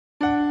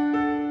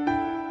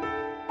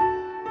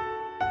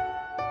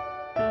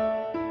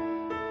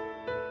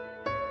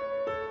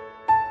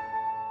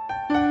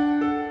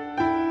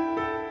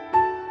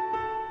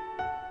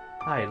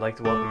like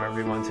to welcome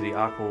everyone to the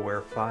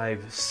Aquaware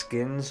 5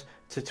 skins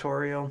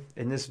tutorial.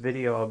 In this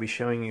video I'll be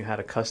showing you how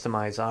to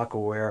customize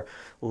Aquaware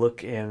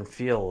look and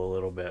feel a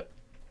little bit.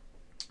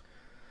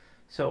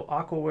 So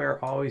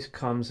Aquaware always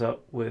comes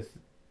up with,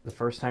 the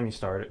first time you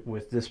start it,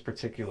 with this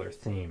particular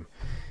theme.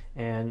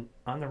 And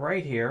on the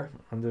right here,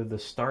 under the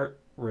Start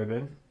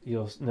ribbon,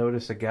 you'll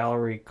notice a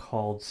gallery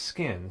called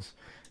Skins.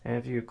 And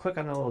if you click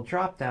on the little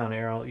drop down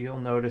arrow, you'll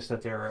notice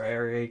that there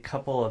are a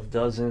couple of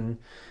dozen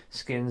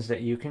skins that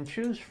you can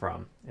choose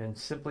from. And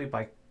simply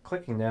by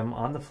clicking them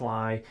on the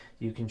fly,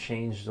 you can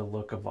change the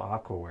look of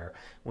Aquaware.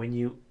 When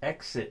you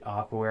exit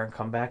Aquaware and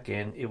come back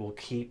in, it will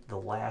keep the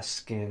last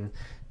skin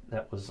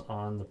that was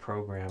on the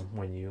program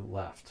when you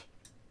left.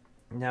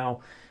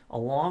 Now,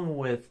 along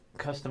with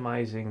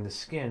customizing the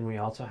skin, we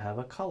also have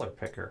a color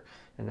picker.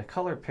 And the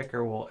color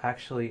picker will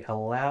actually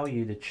allow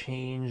you to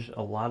change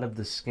a lot of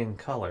the skin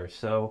color.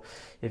 So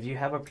if you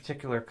have a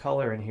particular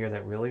color in here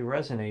that really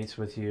resonates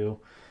with you,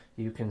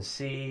 you can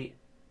see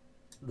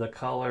the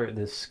color,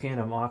 the skin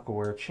of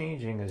Aquaware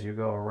changing as you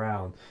go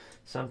around.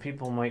 Some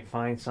people might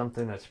find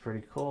something that's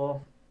pretty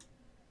cool.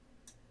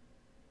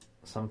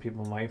 Some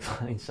people might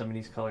find some of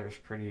these colors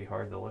pretty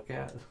hard to look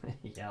at.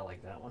 Yeah, I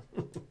like that one.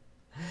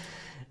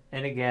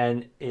 And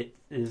again, it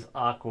is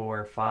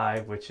Aquaware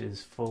 5, which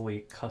is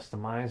fully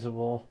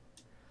customizable.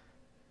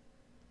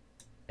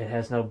 It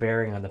has no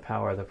bearing on the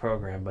power of the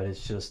program, but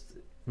it's just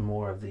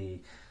more of the,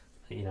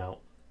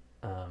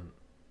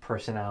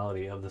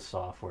 personality of the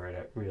software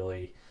that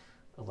really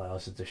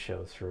allows it to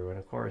show through. And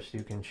of course,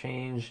 you can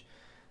change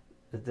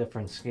the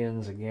different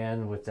skins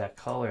again with that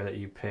color that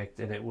you picked,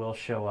 and it will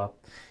show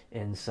up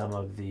in some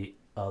of the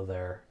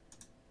other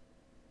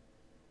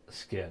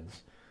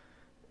skins.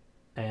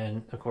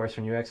 And of course,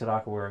 when you exit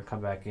Aquaware and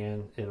come back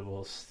in, it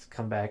will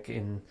come back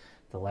in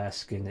the last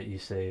skin that you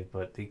saved,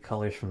 but the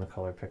colors from the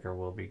color picker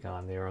will be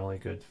gone. They are only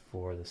good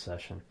for the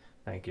session.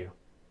 Thank you.